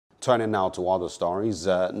Turning now to other stories,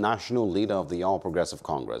 national leader of the All Progressive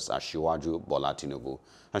Congress, Asiwaju Bola Tinubu,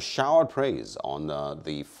 has showered praise on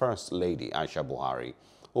the First Lady, Aisha Buhari,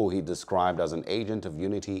 who he described as an agent of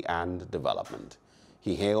unity and development.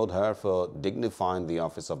 He hailed her for dignifying the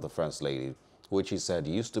office of the First Lady, which he said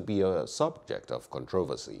used to be a subject of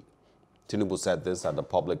controversy. Tinubu said this at the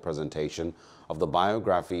public presentation of the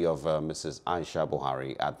biography of Mrs. Aisha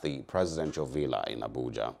Buhari at the presidential villa in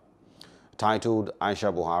Abuja. Titled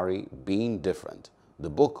Aisha Buhari, Being Different, the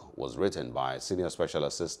book was written by Senior Special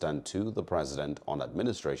Assistant to the President on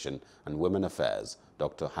Administration and Women Affairs,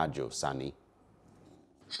 Dr. Hajo Sani.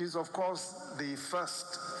 She's, of course, the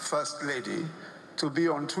First Lady to be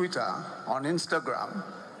on Twitter, on Instagram,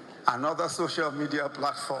 and other social media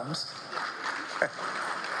platforms,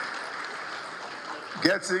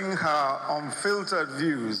 getting her unfiltered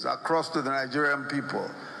views across to the Nigerian people.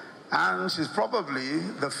 And she's probably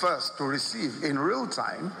the first to receive in real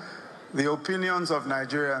time the opinions of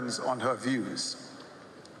Nigerians on her views.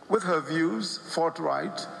 With her views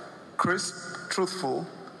forthright, crisp, truthful,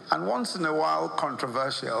 and once in a while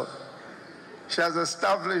controversial, she has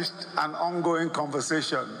established an ongoing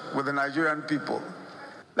conversation with the Nigerian people.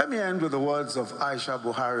 Let me end with the words of Aisha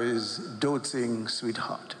Buhari's doting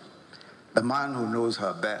sweetheart, the man who knows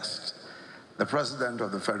her best, the President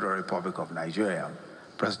of the Federal Republic of Nigeria,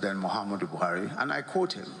 President Muhammadu Buhari, and I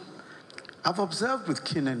quote him, "I've observed with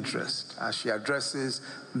keen interest as she addresses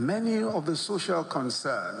many of the social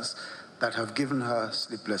concerns that have given her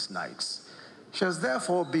sleepless nights. She has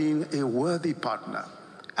therefore been a worthy partner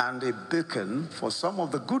and a beacon for some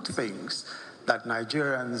of the good things that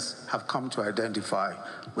Nigerians have come to identify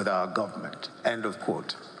with our government." End of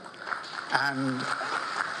quote. And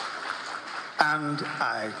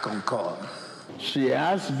I concur. She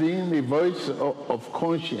has been the voice of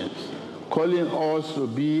conscience, calling us to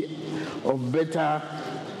be of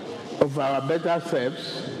our better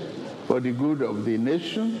selves for the good of the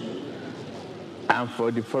nation and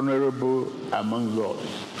for the vulnerable among us.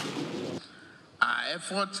 Our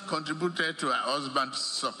efforts contributed to her husband's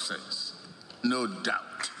success, no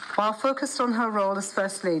doubt. While focused on her role as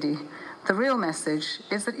First Lady, the real message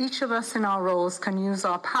is that each of us in our roles can use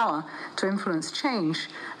our power to influence change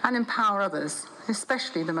and empower others,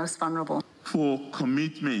 especially the most vulnerable. For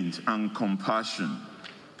commitment and compassion,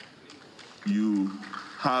 you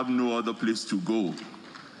have no other place to go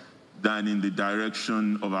than in the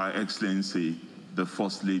direction of Our Excellency, the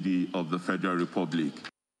First Lady of the Federal Republic.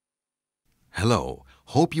 Hello,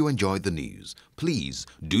 hope you enjoyed the news. Please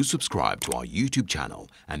do subscribe to our YouTube channel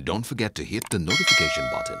and don't forget to hit the notification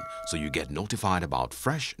button so you get notified about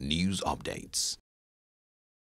fresh news updates.